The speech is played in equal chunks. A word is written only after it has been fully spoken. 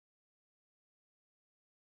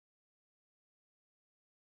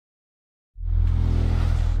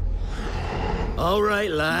All right,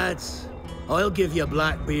 lads. I'll give you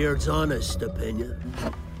Blackbeard's honest opinion.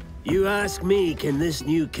 You ask me, can this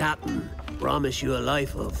new captain promise you a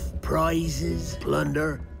life of prizes,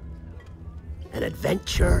 plunder, and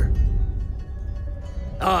adventure?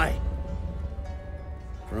 Aye.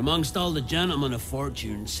 For amongst all the gentlemen of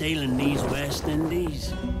fortune sailing these West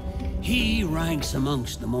Indies, he ranks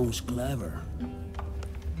amongst the most clever.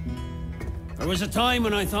 There was a time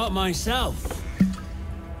when I thought myself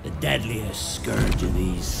the deadliest scourge of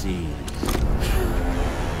these seas.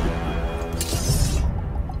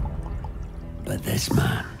 But this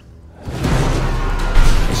man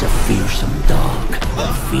is a fearsome dog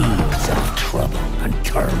that feeds off trouble and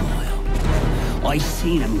turmoil. I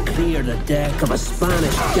seen him clear the deck of a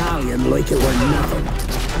Spanish galleon like it were nothing.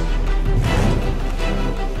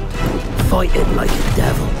 Fighting like a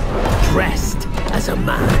devil, dressed as a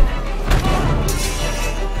man.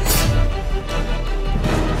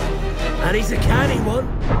 And he's a canny one.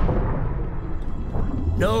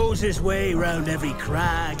 Knows his way round every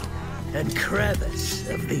crag and crevice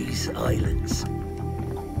of these islands.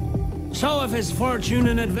 So if it's fortune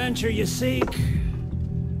and adventure you seek,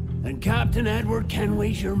 then Captain Edward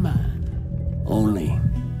Kenway's your man. Only,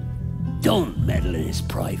 don't meddle in his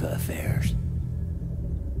private affairs.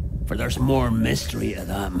 For there's more mystery to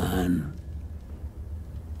that man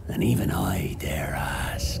than even I dare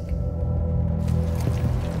ask.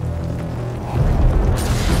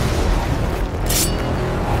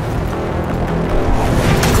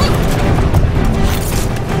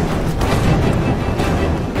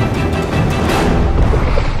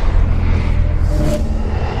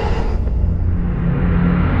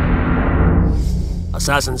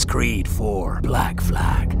 Assassin's Creed 4 Black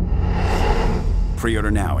Flag.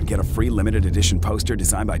 Pre-order now and get a free limited edition poster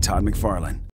designed by Todd McFarlane.